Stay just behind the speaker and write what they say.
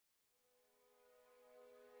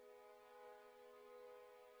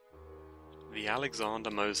The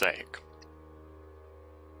Alexander Mosaic.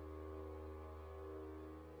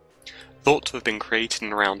 Thought to have been created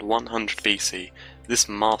in around 100 BC, this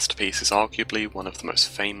masterpiece is arguably one of the most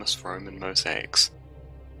famous Roman mosaics.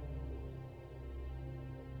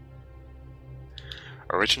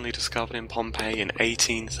 Originally discovered in Pompeii in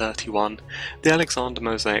 1831, the Alexander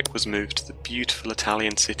Mosaic was moved to the beautiful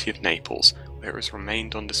Italian city of Naples, where it has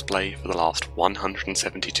remained on display for the last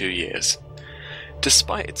 172 years.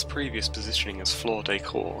 Despite its previous positioning as floor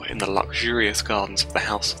decor in the luxurious gardens of the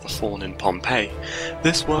House of the Faun in Pompeii,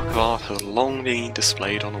 this work of art has long been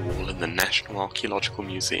displayed on a wall in the National Archaeological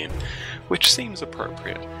Museum, which seems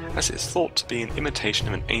appropriate, as it is thought to be an imitation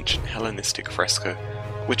of an ancient Hellenistic fresco,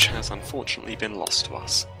 which has unfortunately been lost to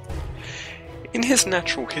us. In his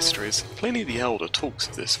Natural Histories, Pliny the Elder talks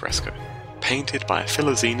of this fresco, painted by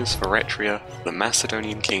Philoxenus of Eretria, the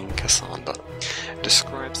Macedonian king Cassander,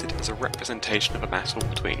 describes it as a representation of a battle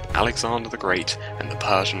between Alexander the Great and the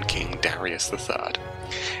Persian king Darius III.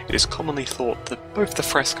 It is commonly thought that both the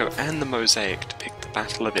fresco and the mosaic depict the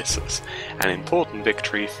Battle of Issus, an important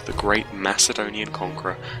victory for the great Macedonian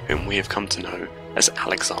conqueror whom we have come to know as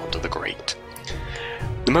Alexander the Great.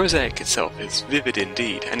 The mosaic itself is vivid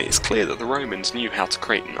indeed, and it is clear that the Romans knew how to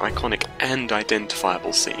create an iconic and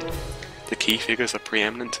identifiable scene. The key figures are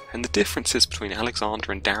preeminent, and the differences between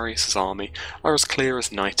Alexander and Darius's army are as clear as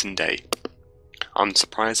night and day.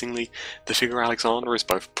 Unsurprisingly, the figure Alexander is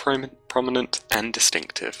both prominent and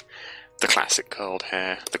distinctive. The classic curled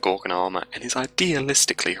hair, the Gorgon armour, and his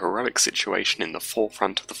idealistically heroic situation in the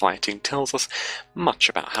forefront of the fighting tells us much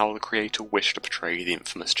about how the creator wished to portray the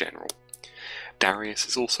infamous general. Darius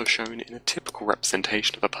is also shown in a typical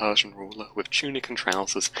representation of a Persian ruler with tunic and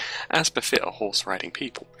trousers, as befit a horse-riding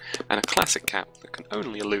people, and a classic cap that can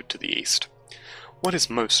only allude to the east. What is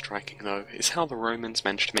most striking, though, is how the Romans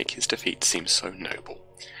managed to make his defeat seem so noble.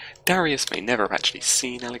 Darius may never have actually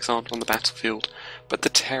seen Alexander on the battlefield, but the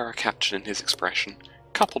terror captured in his expression,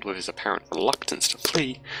 coupled with his apparent reluctance to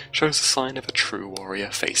flee, shows a sign of a true warrior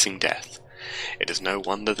facing death. It is no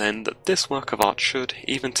wonder then that this work of art should,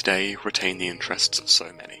 even today, retain the interests of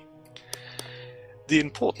so many. The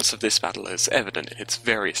importance of this battle is evident in its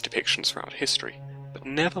various depictions throughout history, but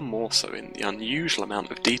never more so in the unusual amount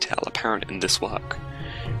of detail apparent in this work.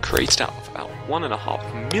 Created out of about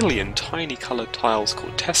 1.5 million tiny coloured tiles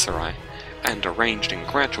called tesserae, and arranged in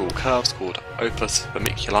gradual curves called opus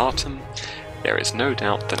vermiculatum, there is no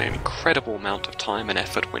doubt that an incredible amount of time and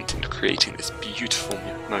effort went into creating this beautiful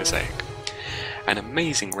mosaic. An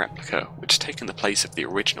amazing replica, which has taken the place of the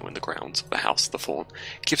original in the grounds of the House of the Faun,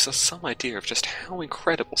 gives us some idea of just how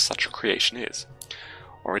incredible such a creation is.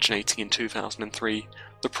 Originating in 2003,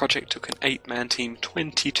 the project took an 8-man team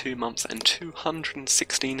 22 months and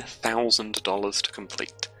 $216,000 to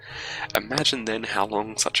complete. Imagine then how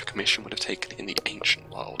long such a commission would have taken in the ancient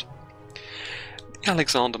world. The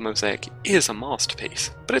Alexander Mosaic is a masterpiece,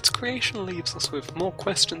 but its creation leaves us with more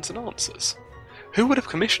questions than answers. Who would have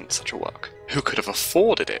commissioned such a work? Who could have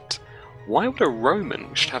afforded it? Why would a Roman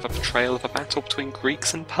wish to have a portrayal of a battle between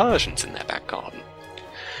Greeks and Persians in their back garden?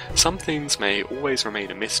 Some things may always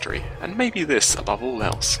remain a mystery, and maybe this, above all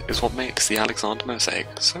else, is what makes the Alexander Mosaic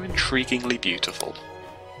so intriguingly beautiful.